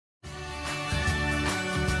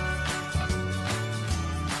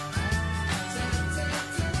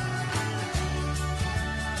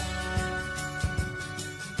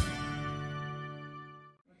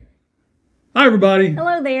Hi, everybody.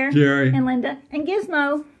 Hello there. Jerry. And Linda. And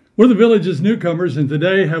Gizmo. We're the Village's Newcomers, and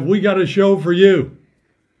today have we got a show for you.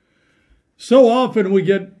 So often we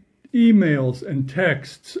get emails and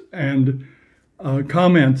texts and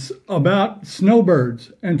comments about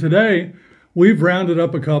snowbirds. And today we've rounded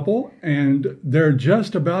up a couple, and they're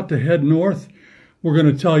just about to head north. We're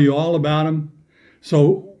going to tell you all about them.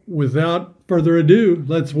 So without further ado,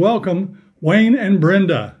 let's welcome Wayne and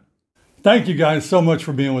Brenda. Thank you guys so much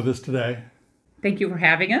for being with us today. Thank you for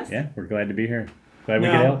having us. Yeah, we're glad to be here. Glad we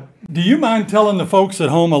could help. Do you mind telling the folks at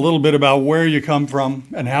home a little bit about where you come from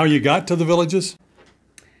and how you got to the Villages?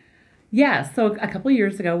 Yeah, so a couple of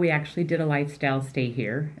years ago, we actually did a lifestyle stay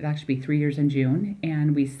here. It'll actually be 3 years in June.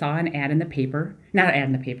 And we saw an ad in the paper. Not an ad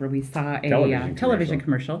in the paper. We saw a television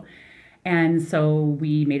commercial. And so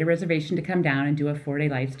we made a reservation to come down and do a 4-day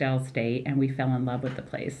lifestyle stay. And we fell in love with the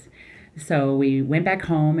place. So we went back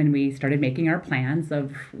home and we started making our plans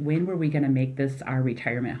of when were we going to make this our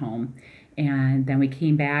retirement home. And then we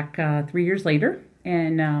came back 3 years later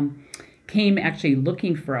and came actually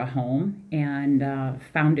looking for a home and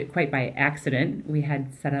found it quite by accident. We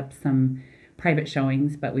had set up some private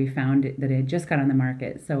showings, but we found that it had just got on the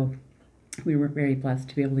market. So we were very blessed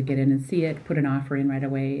to be able to get in and see it, put an offer in right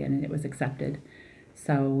away, and it was accepted.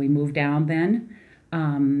 So we moved down then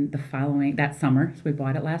that summer. So we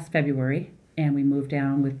bought it last February, and we moved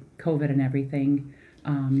down with COVID and everything.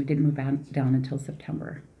 We didn't move down until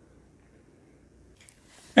September.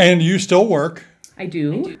 And you still work? I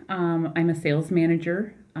do. I'm a sales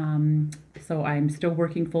manager, so I'm still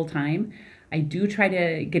working full time. I do try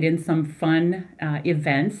to get in some fun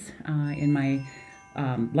events in my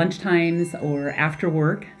lunch times or after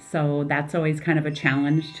work, so that's always kind of a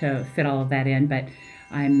challenge to fit all of that in, but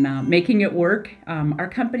I'm making it work. Our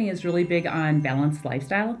company is really big on balanced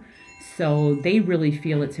lifestyle, so they really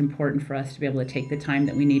feel it's important for us to be able to take the time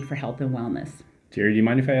that we need for health and wellness. Jerry, do you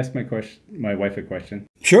mind if I ask my wife a question?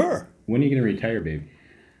 Sure. When are you going to retire, babe?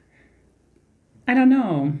 I don't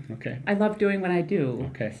know. Okay. I love doing what I do.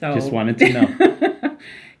 Okay. So Just wanted to know.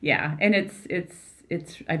 Yeah, and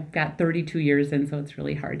it's I've got 32 years in, so it's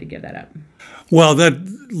really hard to give that up. Well,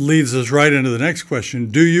 that leads us right into the next question.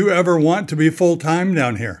 Do you ever want to be full-time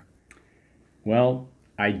down here? Well,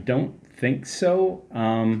 I don't think so.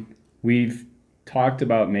 We've talked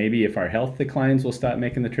about maybe if our health declines, we'll stop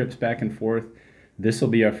making the trips back and forth. This will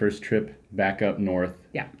be our first trip back up north.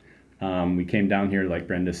 Yeah. We came down here, like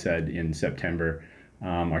Brenda said, in September.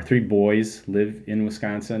 Our 3 boys live in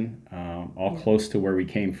Wisconsin, all close to where we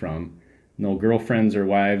came from. No girlfriends or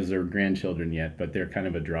wives or grandchildren yet, but they're kind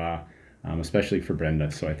of a draw, especially for Brenda.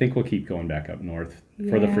 So I think we'll keep going back up north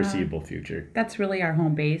for the foreseeable future. That's really our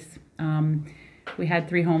home base. We had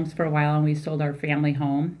 3 homes for a while, and we sold our family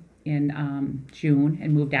home in June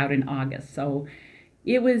and moved out in August. So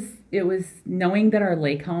it was knowing that our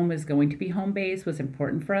lake home was going to be home base was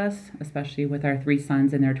important for us, especially with our 3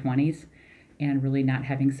 sons in their 20s and really not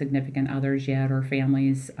having significant others yet or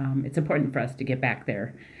families. It's important for us to get back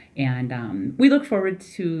there. And we look forward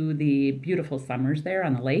to the beautiful summers there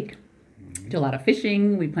on the lake. Do a lot of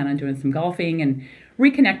fishing. We plan on doing some golfing and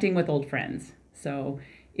reconnecting with old friends. So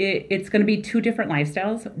it's going to be 2 different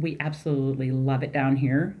lifestyles. We absolutely love it down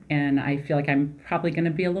here. And I feel like I'm probably going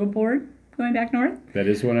to be a little bored going back north. That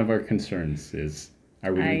is one of our concerns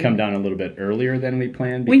are we going to come down a little bit earlier than we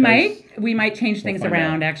planned? We might change things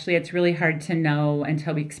around. Actually, it's really hard to know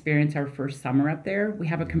until we experience our first summer up there. We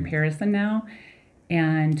have a comparison now.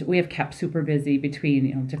 And we have kept super busy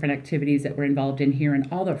between different activities that we're involved in here, and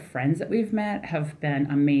all the friends that we've met have been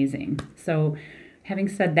amazing. So having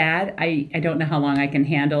said that, I don't know how long I can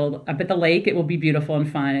handle up at the lake. It will be beautiful and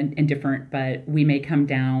fun and different, but we may come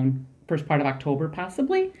down first part of October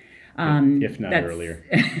possibly. If not earlier.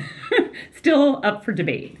 Still up for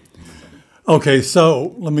debate. Okay,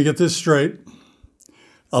 so let me get this straight.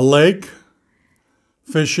 A lake,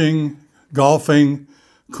 fishing, golfing,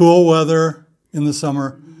 cool weather in the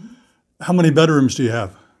summer. How many bedrooms do you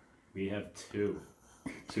have? We have 2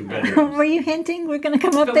 bedrooms. Were you hinting we're going to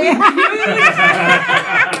come up there?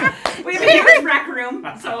 We have a huge rec room,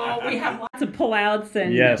 so we have lots of pullouts,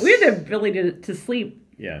 and we have the ability to sleep.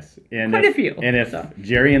 Yes, and quite a few. And if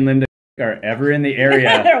Jerry and Linda are ever in the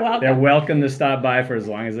area, they're welcome to stop by for as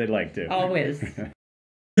long as they'd like to. Always.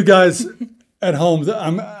 You guys at home,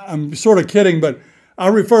 I'm sort of kidding, but I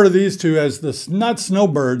refer to these 2 as not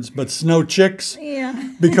snowbirds, but snow chicks.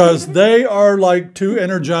 Yeah. Because they are like 2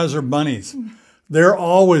 Energizer bunnies. They're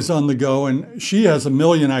always on the go, and she has a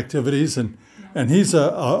million activities, and he's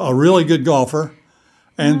a really good golfer.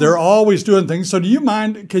 And they're always doing things. So do you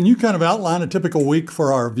mind, can you kind of outline a typical week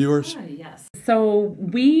for our viewers? Yes. So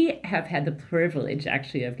we have had the privilege,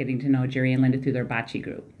 actually, of getting to know Jerry and Linda through their bocce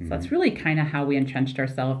group. So that's really kind of how we entrenched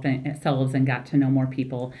ourselves and got to know more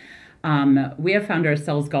people. We have found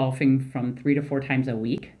ourselves golfing from 3 to 4 times a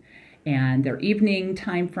week. And their evening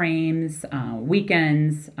time frames,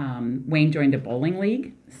 weekends. Wayne joined a bowling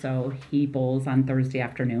league, so he bowls on Thursday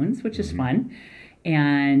afternoons, which is fun.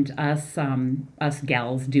 And us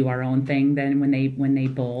gals do our own thing then when they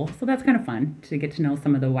bowl, so that's kind of fun to get to know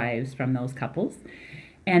some of the wives from those couples.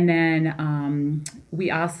 And then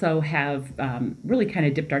we also have really kind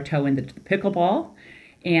of dipped our toe into pickleball,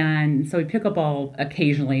 and so we pickleball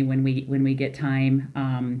occasionally when we get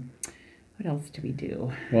time. What else do we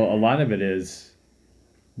do? Well, a lot of it is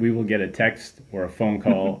we will get a text or a phone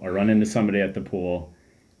call or run into somebody at the pool,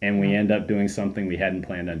 and we end up doing something we hadn't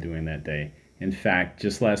planned on doing that day. In fact,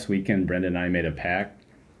 just last weekend, Brenda and I made a pact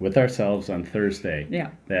with ourselves on Thursday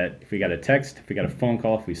that if we got a text, if we got a phone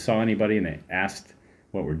call, if we saw anybody and they asked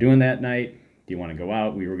what we're doing that night, do you want to go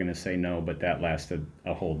out? We were going to say no, but that lasted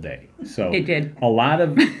a whole day. So it did. A lot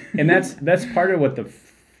of, and that's part of what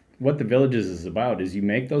the Villages is about, is you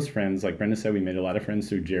make those friends. Like Brenda said, we made a lot of friends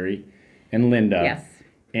through Jerry and Linda. Yes.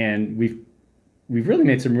 And we've really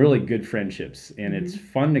made some really good friendships, and it's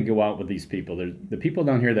fun to go out with these people. The people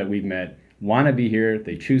down here that we've met want to be here,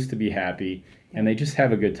 they choose to be happy, and they just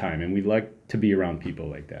have a good time, and we like to be around people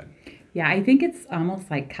like that. Yeah, I think it's almost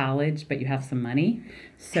like college, but you have some money.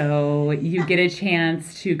 So you get a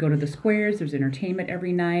chance to go to the squares. There's entertainment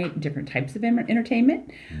every night, different types of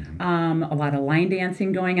entertainment. A lot of line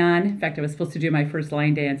dancing going on. In fact, I was supposed to do my first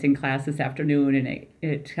line dancing class this afternoon,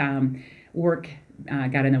 and work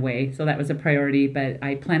got in the way. So that was a priority, but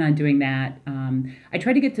I plan on doing that. I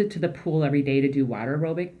try to get to the pool every day to do water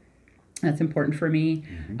aerobic. That's important for me.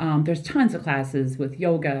 There's tons of classes with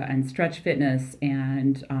yoga and stretch fitness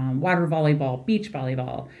and water volleyball, beach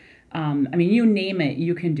volleyball. I mean, you name it,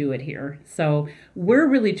 you can do it here. So we're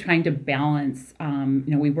really trying to balance,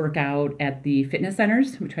 we work out at the fitness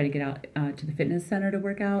centers. We try to get out to the fitness center to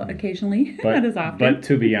work out occasionally, not as often. But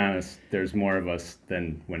to be honest, there's more of us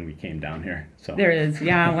than when we came down here. So there is,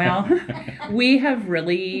 yeah, well, we have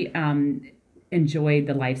really enjoyed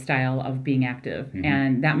the lifestyle of being active,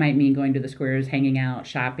 and that might mean going to the squares, hanging out,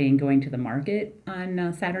 shopping, going to the market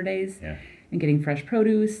on Saturdays, and getting fresh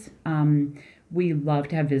produce. We love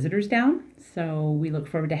to have visitors down, so we look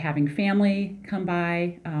forward to having family come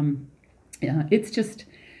by.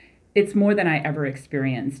 It's more than I ever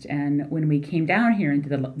experienced, and when we came down here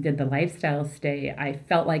and did the lifestyle stay, I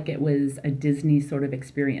felt like it was a Disney sort of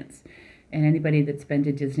experience, and anybody that's been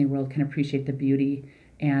to Disney World can appreciate the beauty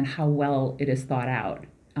and how well it is thought out,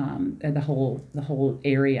 the whole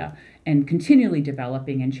area, and continually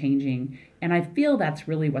developing and changing. And I feel that's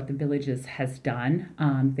really what the Villages has done.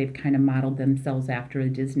 They've kind of modeled themselves after a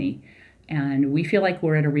Disney. And we feel like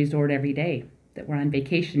we're at a resort every day, that we're on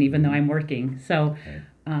vacation, even though I'm working. So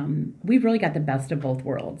we've really got the best of both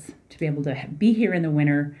worlds, to be able to be here in the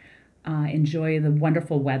winter, enjoy the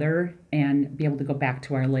wonderful weather, and be able to go back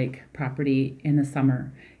to our lake property in the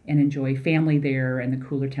summer and enjoy family there and the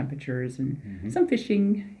cooler temperatures and some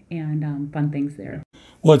fishing and fun things there.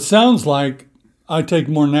 Well, it sounds like I take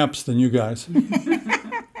more naps than you guys.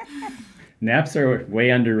 Naps are way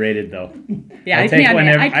underrated, though. Yeah, I take one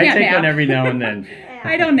every now and then.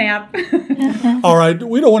 I don't nap. All right,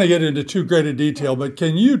 we don't want to get into too great a detail, but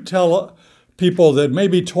can you tell people that may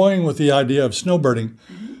be toying with the idea of snowbirding,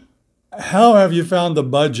 how have you found the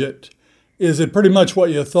budget? Is it pretty much what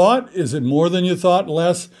you thought? Is it more than you thought,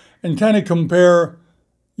 less? And kind of compare,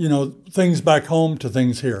 things back home to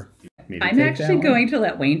things here. I'm actually going to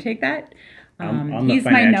let Wayne take that. He's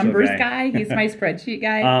my numbers guy. He's my spreadsheet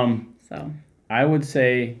guy. So I would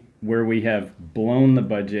say where we have blown the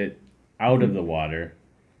budget out of the water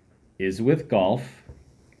is with golf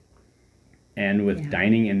and with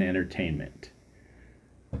dining and entertainment.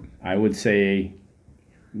 I would say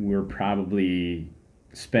we're probably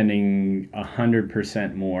spending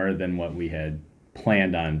 100% more than what we had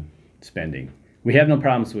planned on spending. We have no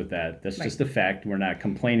problems with that. That's just a fact. We're not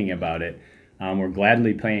complaining about it. We're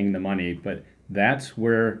gladly paying the money, but that's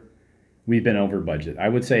where we've been over budget. I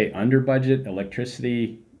would say under budget,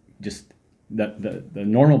 electricity, just the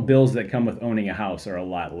normal bills that come with owning a house are a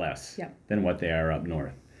lot less than what they are up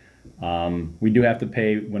north. We do have to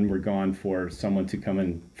pay when we're gone for someone to come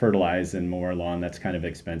and fertilize and mow our lawn. That's kind of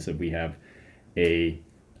expensive. We have a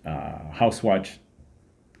house watch,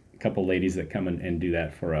 a couple ladies that come and do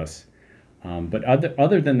that for us. But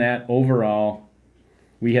other than that, overall,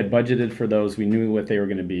 we had budgeted for those. We knew what they were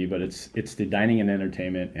going to be, but it's the dining and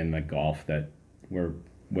entertainment and the golf that we're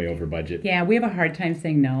way over budget. Yeah, we have a hard time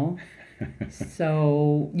saying no.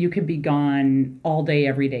 So you could be gone all day,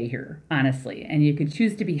 every day here, honestly. And you could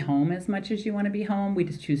choose to be home as much as you want to be home. We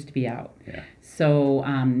just choose to be out. Yeah. So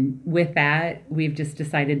with that, we've just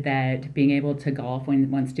decided that being able to golf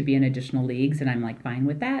wants to be in additional leagues, and I'm like, fine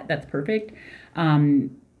with that. That's perfect.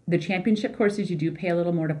 The championship courses, you do pay a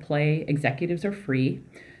little more to play. Executives are free.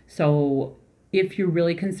 So if you're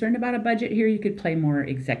really concerned about a budget here, you could play more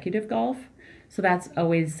executive golf. So that's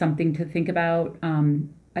always something to think about.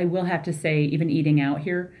 I will have to say, even eating out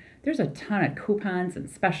here, there's a ton of coupons and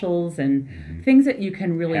specials and things that you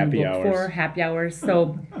can really look for, happy hours.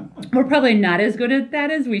 So we're probably not as good at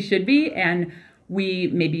that as we should be, and we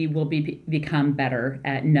maybe will become better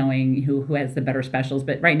at knowing who has the better specials.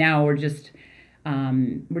 But right now we're just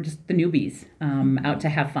the newbies out to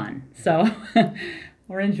have fun. So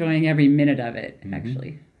we're enjoying every minute of it,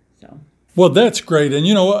 actually. So. Well, that's great. And,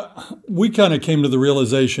 we kind of came to the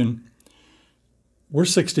realization we're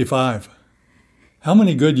 65. How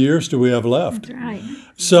many good years do we have left? That's right.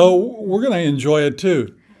 So we're going to enjoy it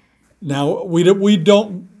too. Now, we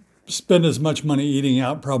don't spend as much money eating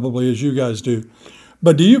out probably as you guys do.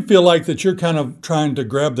 But do you feel like that you're kind of trying to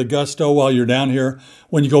grab the gusto while you're down here?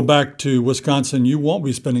 When you go back to Wisconsin, you won't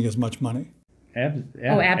be spending as much money.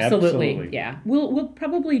 Absolutely. Yeah. We'll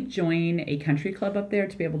probably join a country club up there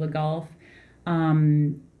to be able to golf.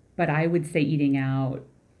 But I would say eating out,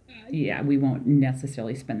 we won't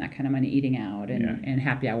necessarily spend that kind of money eating out and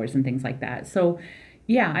happy hours and things like that. So,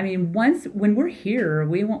 I mean, when we're here,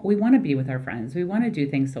 we want to be with our friends. We want to do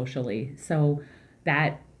things socially. So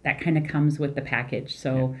that kind of comes with the package.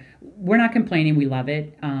 So we're not complaining. We love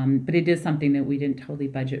it. But it is something that we didn't totally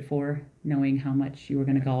budget for, knowing how much you were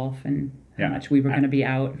going to golf and how much we were going to be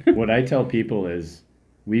out. What I tell people is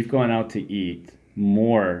we've gone out to eat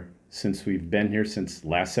more since we've been here since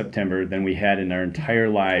last September than we had in our entire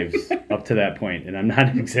lives up to that point, and I'm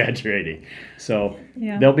not exaggerating. So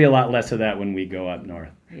there'll be a lot less of that when we go up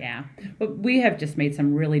north. Yeah, but we have just made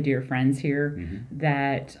some really dear friends here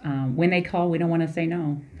that when they call, we don't want to say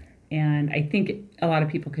no. And I think a lot of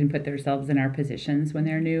people can put themselves in our positions when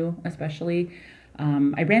they're new, especially.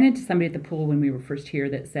 I ran into somebody at the pool when we were first here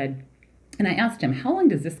that said, and I asked him, how long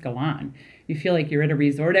does this go on? You feel like you're at a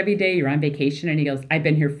resort every day, you're on vacation? And he goes, I've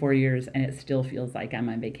been here 4 years and it still feels like I'm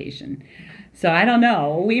on vacation. So I don't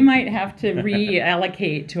know. We might have to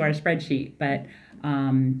reallocate to our spreadsheet, but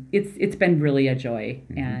it's been really a joy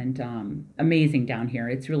and amazing down here.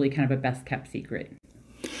 It's really kind of a best kept secret.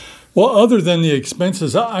 Well, other than the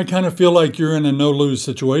expenses, I kind of feel like you're in a no-lose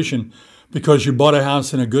situation because you bought a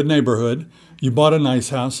house in a good neighborhood. You bought a nice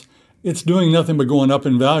house. It's doing nothing but going up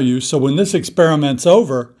in value. So when this experiment's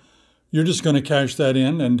over, you're just going to cash that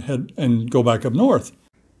in and go back up north.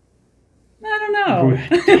 I don't know.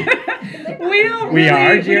 We don't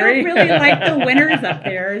really like the winters up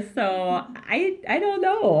there. So I don't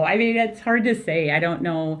know. I mean, it's hard to say. I don't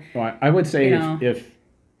know. Well, I would say if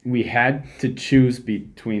we had to choose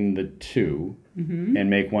between the two and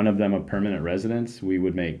make one of them a permanent residence, we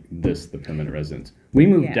would make this the permanent residence. We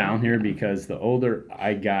moved down here because the older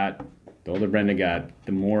Brenda got,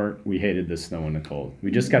 the more we hated the snow and the cold.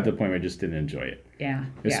 We just got to the point where we just didn't enjoy it. Yeah.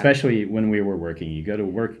 Especially when we were working. You go to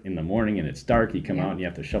work in the morning and it's dark. You come out and you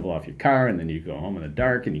have to shovel off your car, and then you go home in the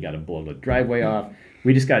dark and you got to blow the driveway off.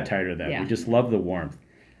 We just got tired of that. We just love the warmth.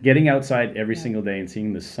 Getting outside every single day and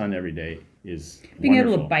seeing the sun every day is being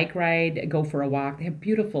wonderful. able to bike ride, go for a walk. They have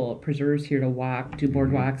beautiful preserves here to walk, do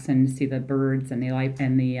boardwalks and see the birds and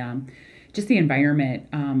the just the environment.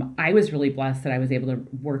 I was really blessed that I was able to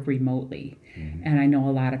work remotely. And I know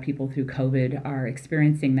a lot of people through COVID are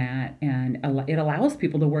experiencing that, and it allows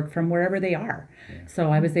people to work from wherever they are.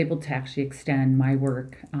 So I was able to actually extend my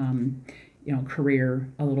work career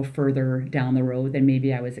a little further down the road than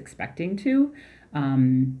maybe I was expecting to.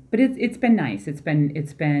 But it's been nice. It's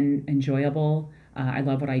been enjoyable. I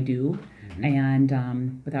love what I do.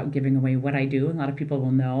 And without giving away what I do, a lot of people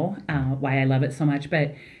will know why I love it so much.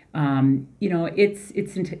 But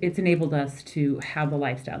it's enabled us to have the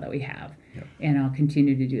lifestyle that we have, and I'll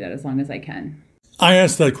continue to do that as long as I can. I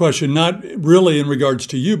asked that question not really in regards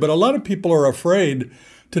to you, but a lot of people are afraid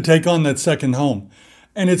to take on that second home,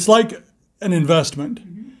 and it's like an investment.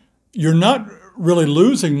 You're not really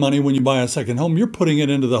losing money when you buy a second home. You're putting it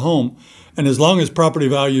into the home, and as long as property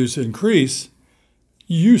values increase,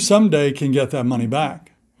 you someday can get that money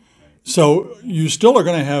back. So you still are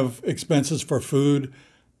going to have expenses for food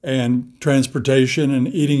and transportation and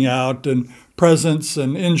eating out and presents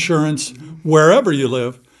and insurance wherever you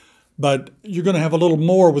live, but you're going to have a little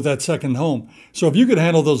more with that second home. So if you could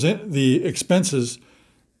handle the expenses,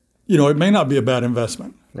 it may not be a bad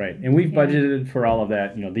investment. Right. And we've budgeted for all of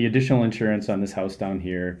that, the additional insurance on this house down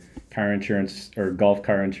here, car insurance or golf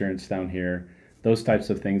car insurance down here, those types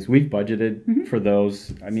of things. We've budgeted for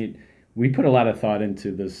those. I mean, we put a lot of thought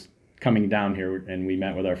into this coming down here, and we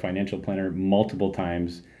met with our financial planner multiple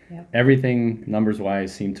times. Yep. Everything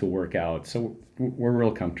numbers-wise seemed to work out. So we're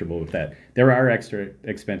real comfortable with that. There are extra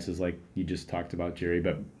expenses like you just talked about, Jerry,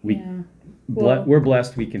 but we're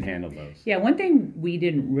blessed we can handle those. Yeah, one thing we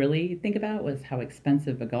didn't really think about was how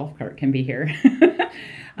expensive a golf cart can be here.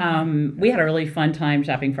 We had a really fun time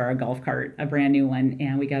shopping for our golf cart, a brand new one,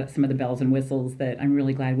 and we got some of the bells and whistles that I'm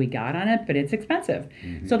really glad we got on it, but it's expensive.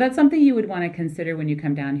 So that's something you would want to consider when you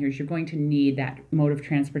come down here is you're going to need that mode of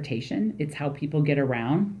transportation. It's how people get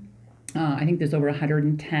around. I think there's over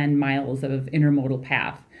 110 miles of intermodal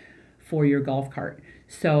path for your golf cart.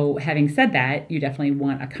 So having said that, you definitely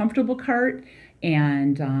want a comfortable cart.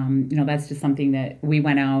 And, that's just something that we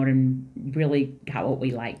went out and really got what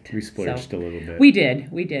we liked. We splurged a little bit. We did.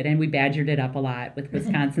 And we badgered it up a lot with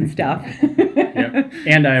Wisconsin stuff. Yep.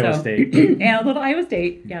 And Iowa State. And a little Iowa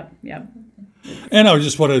State. Yep. And I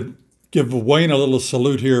just want to give Wayne a little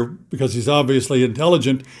salute here because he's obviously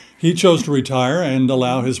intelligent. He chose to retire and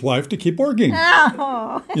allow his wife to keep working.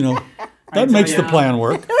 Oh. That makes the plan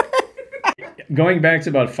work. Going back to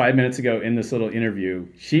about 5 minutes ago in this little interview,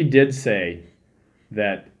 she did say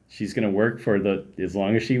that she's going to work for as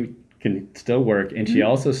long as she can still work. And she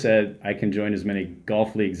also said, I can join as many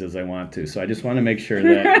golf leagues as I want to. So I just want to make sure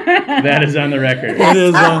that that is on the record. It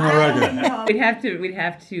is on the record. We'd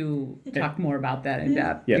have to talk more about that in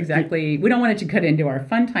depth. Yeah. Exactly. We don't want it to cut into our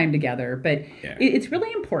fun time together, but it's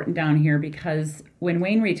really important down here because when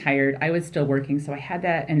Wayne retired, I was still working. So I had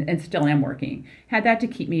that and still am working. Had that to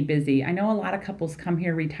keep me busy. I know a lot of couples come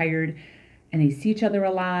here retired and they see each other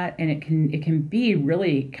a lot, and it can be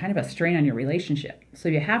really kind of a strain on your relationship. So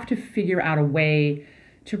you have to figure out a way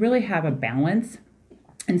to really have a balance.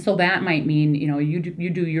 And so that might mean, you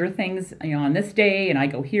do your things, on this day, and I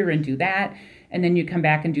go here and do that, and then you come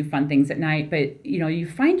back and do fun things at night. But, you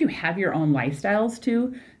find you have your own lifestyles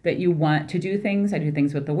too, that you want to do things. I do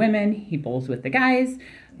things with the women, he bowls with the guys.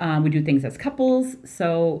 We do things as couples.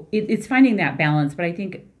 So it's finding that balance. But I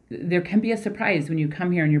think there can be a surprise when you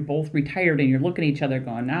come here and you're both retired and you're looking at each other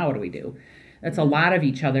going, now what do we do? That's a lot of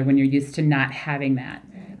each other when you're used to not having that,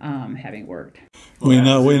 having worked. We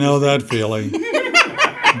know that feeling.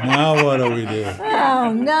 Now what do we do?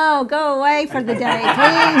 Oh, no. Go away for the day,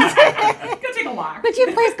 please. Go take a walk. Would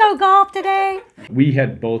you please go golf today? We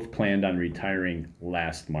had both planned on retiring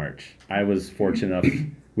last March. I was fortunate enough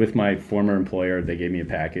with my former employer, they gave me a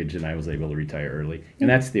package and I was able to retire early. And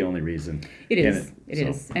that's the only reason. It is.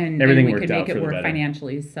 And everything we worked could out make it for the work better.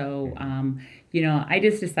 Financially. So, I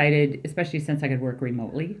just decided, especially since I could work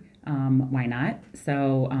remotely, why not?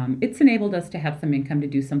 So it's enabled us to have some income to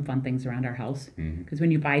do some fun things around our house. Because when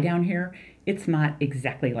you buy down here, it's not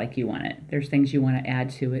exactly like you want it. There's things you want to add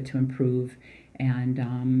to it to improve.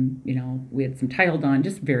 And, we had some tile done,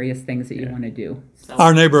 just various things that you want to do. So.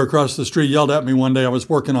 Our neighbor across the street yelled at me one day. I was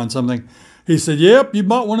working on something. He said, yep, you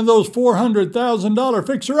bought one of those $400,000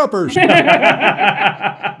 fixer-uppers.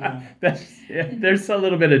 There's a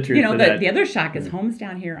little bit of truth to that. The other shock is homes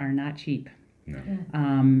down here are not cheap. No.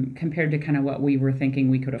 Compared to kind of what we were thinking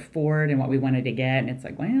we could afford and what we wanted to get. And it's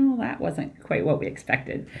like, well, that wasn't quite what we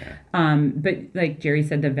expected. Yeah. But like Jerry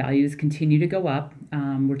said, the values continue to go up.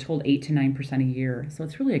 We're told 8 to 9% a year. So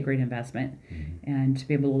it's really a great investment. And to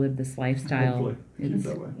be able to live this lifestyle. Keep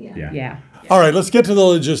that way. Yeah. All right, let's get to the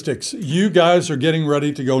logistics. You guys are getting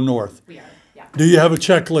ready to go north. We are, yeah. Do you have a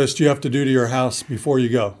checklist you have to do to your house before you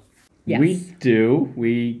go? Yes. We do.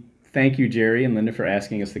 We thank you, Jerry and Linda, for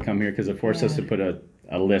asking us to come here because it forced us to put a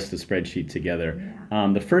list, a spreadsheet together.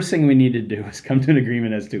 Yeah. The first thing we need to do is come to an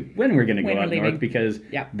agreement as to when we're going to go up north because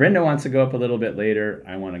Brenda wants to go up a little bit later.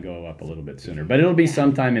 I want to go up a little bit sooner. But it'll be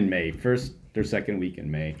sometime in May, first or second week in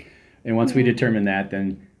May. And once we determine that,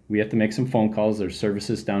 then we have to make some phone calls. There's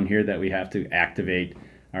services down here that we have to activate.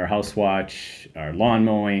 Our house watch, our lawn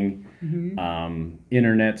mowing,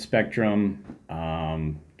 internet spectrum,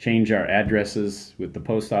 change our addresses with the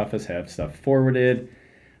post office, have stuff forwarded.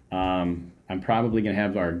 I'm probably going to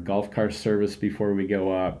have our golf cart service before we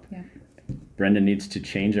go up. Yeah. Brenda needs to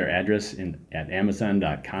change our address at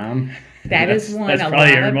Amazon.com. That is one. That's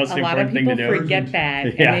probably our most a lot important of thing people to do. Forget that,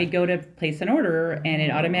 and they go to place an order, and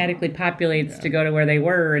it automatically populates to go to where they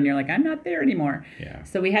were, and you're like, I'm not there anymore. Yeah.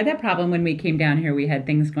 So we had that problem when we came down here. We had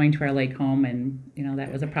things going to our lake home, and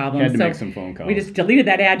that was a problem. Had to make some phone calls. We just deleted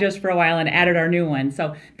that address for a while and added our new one.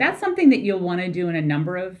 So that's something that you'll want to do in a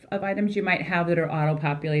number of items you might have that are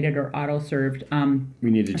auto-populated or auto-served.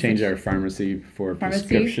 We need to change our pharmacy for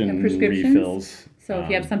prescription refills. So if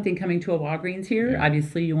you have something coming to a Walgreens here,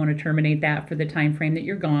 obviously you want to terminate that for the time frame that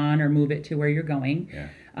you're gone or move it to where you're going.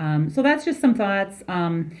 Yeah. So that's just some thoughts.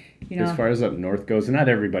 As far as up north goes, not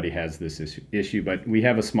everybody has this issue, but we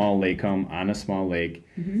have a small lake home on a small lake.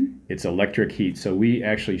 It's electric heat, so we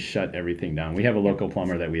actually shut everything down. We have a local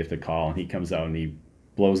plumber that we have to call, and he comes out and he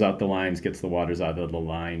blows out the lines, gets the waters out of the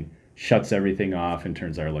line, shuts everything off, and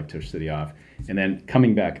turns our electricity off. And then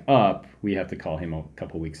coming back up, we have to call him a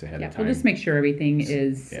couple weeks ahead of time. We'll just make sure everything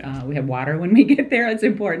is, we have water when we get there. It's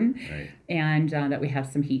important. Right. And that we have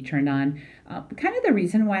some heat turned on. Kind of the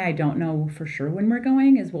reason why I don't know for sure when we're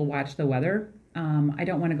going is we'll watch the weather. I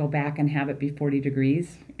don't want to go back and have it be 40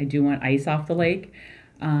 degrees. I do want ice off the lake.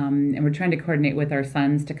 And we're trying to coordinate with our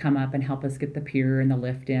sons to come up and help us get the pier and the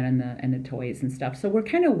lift in and the toys and stuff. So we're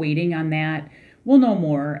kind of waiting on that. We'll know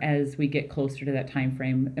more as we get closer to that time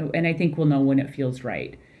frame, and I think we'll know when it feels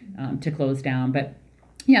right to close down. But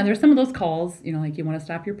yeah, there's some of those calls, like you want to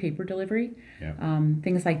stop your paper delivery,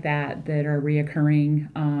 things like that are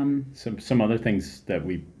reoccurring. Some other things that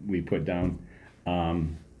we put down.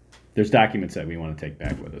 There's documents that we want to take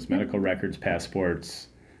back with us: medical records, passports.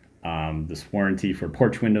 This warranty for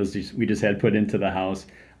porch windows we just had put into the house.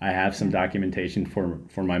 I have some documentation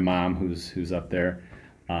for my mom who's up there.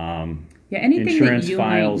 Anything insurance that you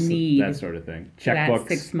files, might need, that sort of thing. Checkbooks. Checkbooks.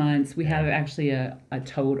 6 months. We have actually a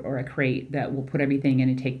tote or a crate that we'll put everything in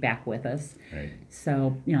and take back with us. Right.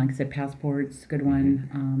 So, like I said, passports, good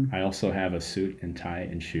one. I also have a suit and tie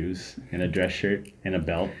and shoes and a dress shirt and a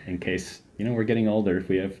belt in case, we're getting older. If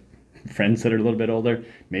we have friends that are a little bit older,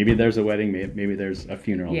 maybe there's a wedding, maybe there's a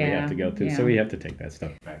funeral we have to go to. So we have to take that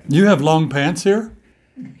stuff back. You have long pants here?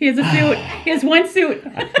 He has a suit. He has one suit.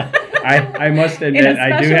 I must admit,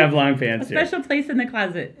 I do have long pants here. A special place in the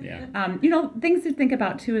closet. Yeah. Things to think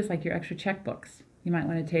about too is like your extra checkbooks. You might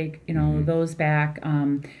want to take, those back.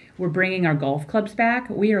 We're bringing our golf clubs back.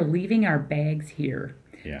 We are leaving our bags here.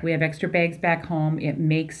 Yeah. We have extra bags back home. It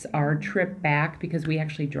makes our trip back because we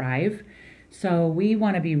actually drive. So we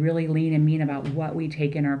want to be really lean and mean about what we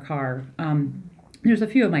take in our car. There's a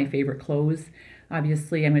few of my favorite clothes.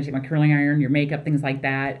 Obviously, I'm going to take my curling iron, your makeup, things like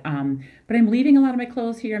that. But I'm leaving a lot of my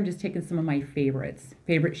clothes here. I'm just taking some of my favorites,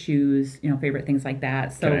 favorite shoes, favorite things like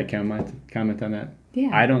that. So, can I comment on that? Yeah.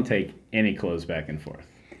 I don't take any clothes back and forth.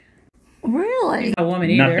 Really? A woman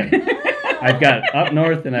either. Nothing. I've got up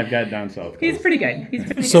north and I've got down south. He's pretty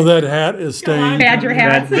good. So that hat is staying. Badger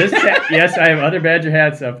hats. Yes, I have other Badger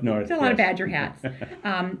hats up north. There's a lot of Badger hats.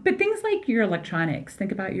 But things like your electronics.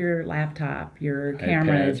 Think about your laptop, your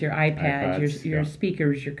cameras, your iPads, your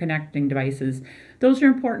speakers, your connecting devices. Those are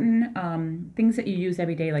important. Things that you use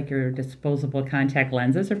every day, like your disposable contact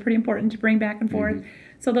lenses, are pretty important to bring back and forth.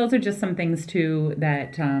 So those are just some things too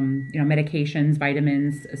that, medications,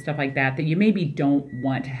 vitamins, stuff like that you maybe don't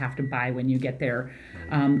want to have to buy when you get there.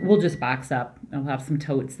 We'll just box up. I'll have some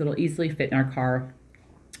totes that'll easily fit in our car.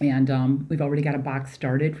 And we've already got a box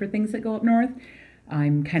started for things that go up north.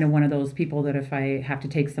 I'm kind of one of those people that if I have to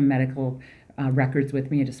take some medical records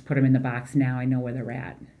with me, I just put them in the box now. I know where they're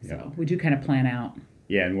at. So we do kind of plan out.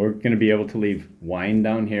 Yeah, and we're going to be able to leave wine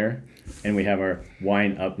down here, and we have our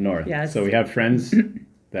wine up north. Yes. So we have friends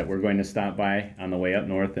that we're going to stop by on the way up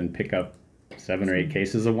north and pick up 7 or 8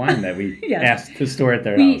 cases of wine that we asked to store at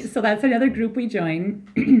their house. So that's another group we join.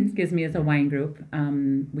 Excuse me, as a wine group.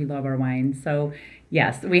 We love our wine. So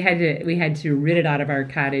yes, we had to rid it out of our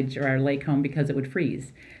cottage or our lake home because it would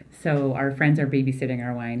freeze. So our friends are babysitting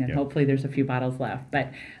our wine, and hopefully there's a few bottles left.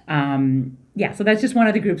 But so that's just one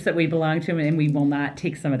of the groups that we belong to, and we will not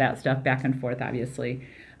take some of that stuff back and forth, obviously.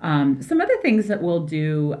 Some other things that we'll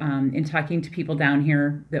do in talking to people down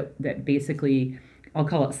here that basically, I'll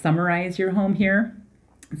call it summarize your home here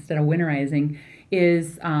instead of winterizing,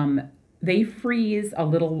 is they freeze a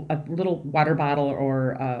little water bottle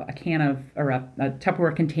or a can of, or a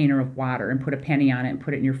Tupperware container of water and put a penny on it and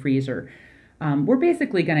put it in your freezer. We're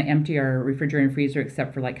basically going to empty our refrigerator and freezer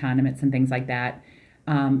except for like condiments and things like that.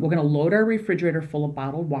 We're going to load our refrigerator full of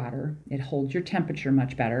bottled water. It holds your temperature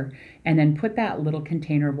much better. And then put that little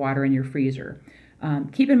container of water in your freezer.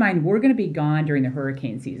 Keep in mind, we're going to be gone during the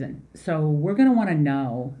hurricane season. So we're going to want to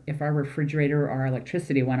know if our refrigerator or our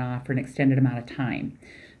electricity went off for an extended amount of time.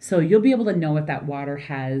 So you'll be able to know if that water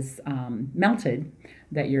has melted,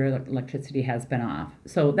 that your electricity has been off.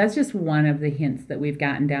 So that's just one of the hints that we've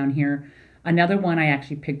gotten down here. Another one I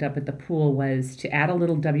actually picked up at the pool was to add a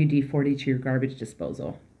little WD-40 to your garbage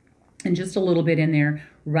disposal. And just a little bit in there,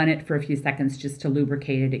 run it for a few seconds just to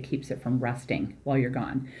lubricate it. It keeps it from rusting while you're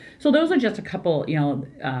gone. So those are just a couple,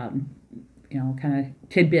 kind of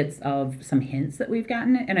tidbits of some hints that we've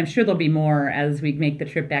gotten. And I'm sure there'll be more as we make the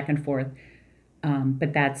trip back and forth.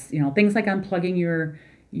 But that's, things like unplugging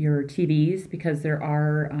your TVs, because there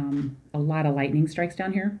are a lot of lightning strikes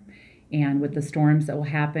down here. And with the storms that will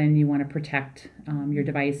happen, you want to protect your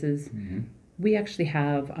devices. We actually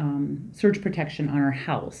have surge protection on our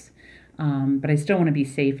house, but I still want to be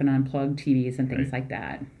safe and unplug TVs and things like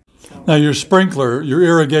that. Now, your sprinkler, your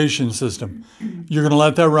irrigation system, you're going to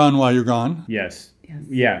let that run while you're gone? Yes.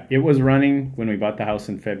 Yeah, it was running when we bought the house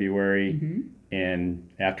in February, and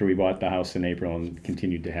after we bought the house in April, and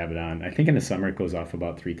continued to have it on. I think in the summer it goes off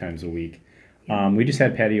about 3 times a week. We just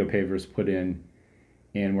had patio pavers put in,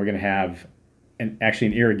 and we're going to have an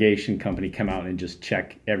irrigation company come out and just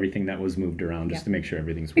check everything that was moved around, just to make sure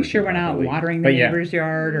everything's working. Make sure we're not watering the neighbor's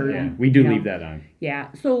yard. Or we do leave that on.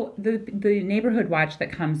 Yeah. So the neighborhood watch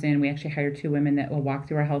that comes in, we actually hire 2 women that will walk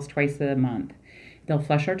through our house twice a month. They'll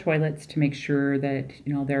flush our toilets to make sure that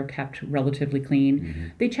they're kept relatively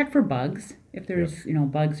clean. They check for bugs. If there's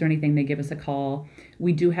bugs or anything, they give us a call.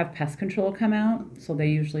 We do have pest control come out, so they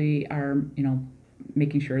usually are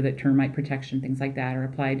making sure that termite protection, things like that, are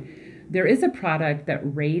applied. There is a product that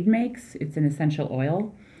Raid makes. It's an essential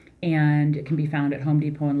oil, and it can be found at Home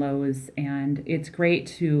Depot and Lowe's. And it's great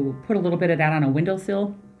to put a little bit of that on a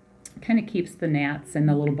windowsill. Kind of keeps the gnats and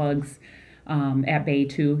the little bugs at bay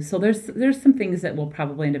too. So there's some things that we'll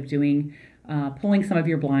probably end up doing. Pulling some of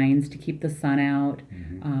your blinds to keep the sun out.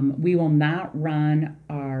 We will not run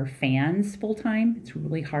our fans full time. It's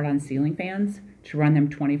really hard on ceiling fans to run them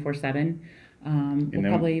 24/7. We'll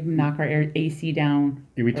probably knock our AC down.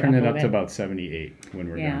 We turn it up to about 78 when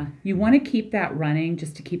we're done. You want to keep that running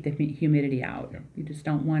just to keep the humidity out. You just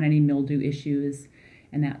don't want any mildew issues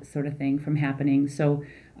and that sort of thing from happening. So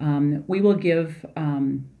we will give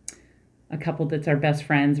a couple that's our best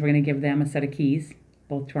friends, we're going to give them a set of keys,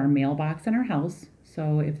 both to our mailbox and our house.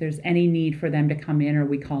 So if there's any need for them to come in, or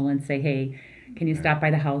we call and say, hey, can you stop by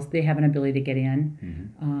the house? They have an ability to get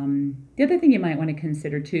in. The other thing you might want to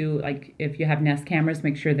consider too, like if you have Nest cameras,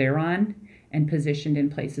 make sure they're on and positioned in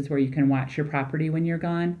places where you can watch your property when you're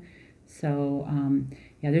gone. So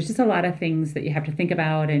there's just a lot of things that you have to think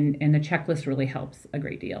about, and the checklist really helps a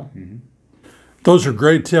great deal. Those are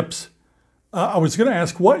great tips. I was going to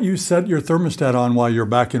ask what you set your thermostat on while you're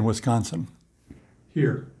back in Wisconsin.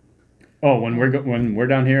 Here. Oh, when we're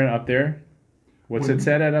down here and up there, what's it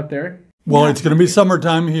set at up there? Well, it's going to be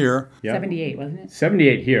summertime here. 78, wasn't it?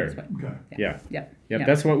 78 here. Okay. Yeah.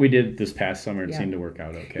 That's what we did this past summer. It seemed to work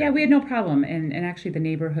out okay. Yeah, we had no problem. And actually the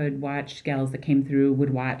neighborhood watch gals that came through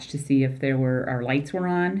would watch to see if our lights were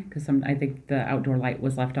on, because I think the outdoor light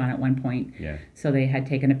was left on at one point. Yeah. So they had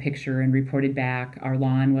taken a picture and reported back. Our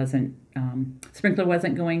lawn sprinkler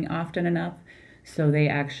wasn't going often enough. So they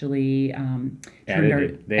actually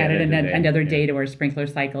added another day to our sprinkler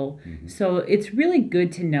cycle. So it's really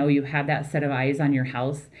good to know you have that set of eyes on your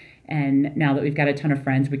house. And now that we've got a ton of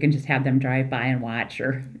friends, we can just have them drive by and watch,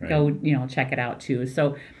 or go, check it out too.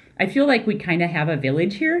 So I feel like we kind of have a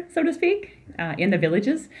village here, so to speak, in the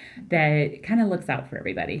villages that kind of looks out for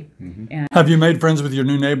everybody. And have you made friends with your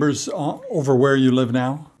new neighbors over where you live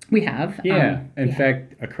now? We have. Yeah. In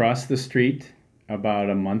fact, across the street, about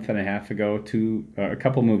a month and a half ago, a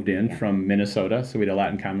couple moved in from Minnesota, so we had a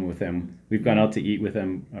lot in common with them. We've gone out to eat with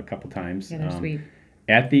them a couple times. Yeah, they're sweet.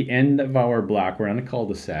 At the end of our block, we're on a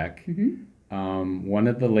cul-de-sac. One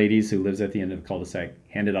of the ladies who lives at the end of the cul-de-sac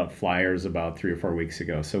handed out flyers about 3 or 4 weeks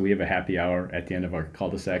ago. So we have a happy hour at the end of our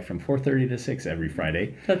cul-de-sac from 4:30 to 6 every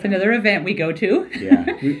Friday. So it's another event we go to. Yeah,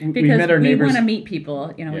 because we met our neighbors. We want to meet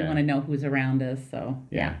people. We want to know who's around us. So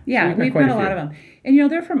yeah, so we've got got a lot of them,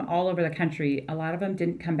 and they're from all over the country. A lot of them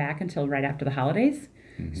didn't come back until right after the holidays.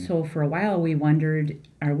 So for a while we wondered,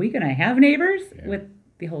 are we going to have neighbors with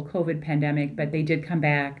the whole COVID pandemic? But they did come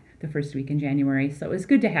back the first week in January. So it was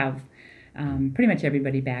good to have pretty much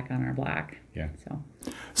everybody back on our block. Yeah.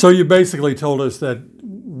 So you basically told us that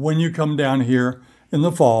when you come down here in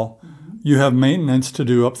the fall, you have maintenance to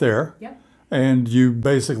do up there. Yep. And you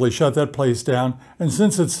basically shut that place down. And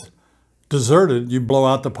since it's deserted, you blow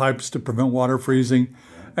out the pipes to prevent water freezing.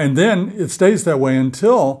 And then it stays that way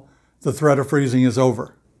until the threat of freezing is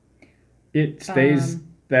over. It stays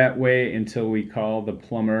that way until we call the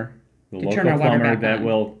plumber, the local plumber that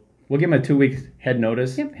we'll give him a 2-week head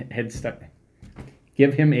notice.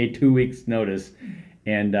 Give him a 2 weeks notice,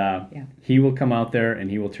 and he will come out there and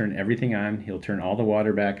he will turn everything on. He'll turn all the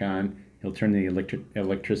water back on. He'll turn the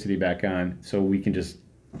electricity back on, so we can just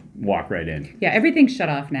walk right in. Yeah, everything's shut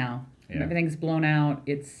off now. Yeah. Everything's blown out.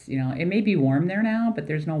 It's it may be warm there now, but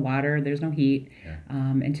there's no water, there's no heat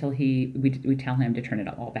until we tell him to turn it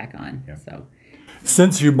all back on. Yeah. So,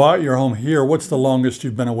 since you bought your home here, what's the longest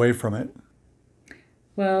you've been away from it?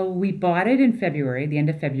 Well, we bought it in February, the end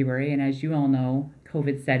of February, and as you all know,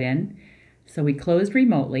 COVID set in. So we closed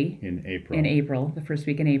remotely in April. The first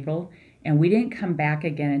week in April, and we didn't come back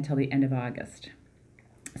again until the end of August.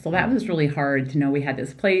 So that was really hard to know we had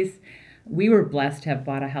this place. We were blessed to have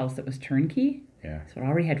bought a house that was turnkey. Yeah. So it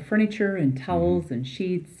already had furniture and towels and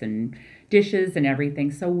sheets and dishes and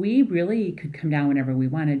everything. So we really could come down whenever we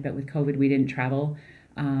wanted, but with COVID, we didn't travel.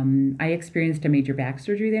 I experienced a major back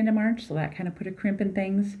surgery the end of March, so that kind of put a crimp in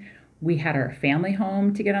things. We had our family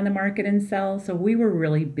home to get on the market and sell, so we were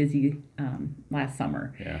really busy last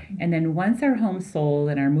summer. Yeah. And then once our home sold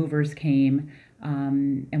and our movers came,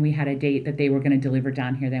 and we had a date that they were going to deliver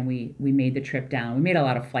down here, then we made the trip down. We made a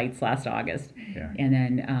lot of flights last August. Yeah. And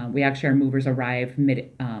then our movers arrived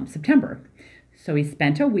mid-September. So we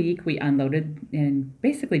spent a week, we unloaded and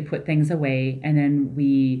basically put things away, and then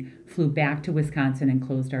we flew back to Wisconsin and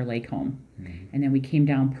closed our lake home. Mm-hmm. And then we came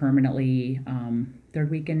down permanently third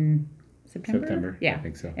week in September? Yeah. I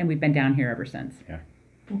think so. And we've been down here ever since. Yeah.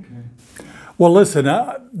 Okay. Well, listen,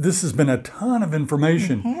 this has been a ton of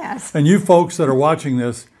information. Yes. And you folks that are watching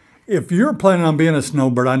this, if you're planning on being a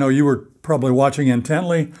snowbird, I know you were probably watching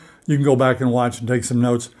intently. You can go back and watch and take some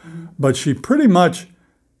notes. Mm-hmm. But she pretty much...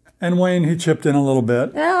 And Wayne, he chipped in a little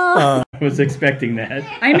bit. Oh. I was expecting that.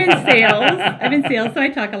 I'm in sales, so I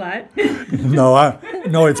talk a lot.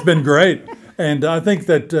 No, it's been great. And I think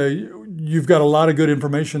that you've got a lot of good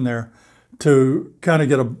information there to kind of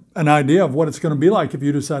get an idea of what it's going to be like if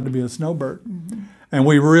you decide to be a snowbird. Mm-hmm. And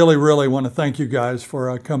we really, really want to thank you guys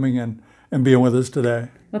for coming and being with us today.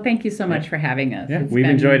 Well, thank you so much for having us. Yeah, we've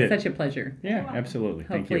enjoyed it. Such a pleasure. Yeah, absolutely.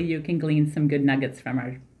 Hopefully you can glean some good nuggets from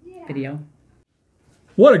our video.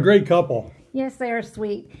 What a great couple. Yes, they are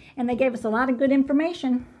sweet. And they gave us a lot of good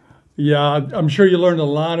information. Yeah, I'm sure you learned a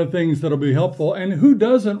lot of things that'll be helpful. And who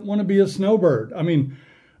doesn't want to be a snowbird? I mean,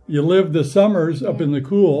 you live the summers up in the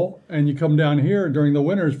cool, and you come down here during the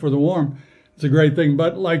winters for the warm. It's a great thing.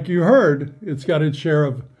 But like you heard, it's got its share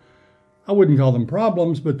of, I wouldn't call them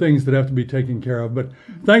problems, but things that have to be taken care of. But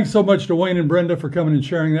thanks so much to Wayne and Brenda for coming and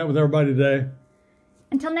sharing that with everybody today.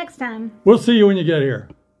 Until next time. We'll see you when you get here.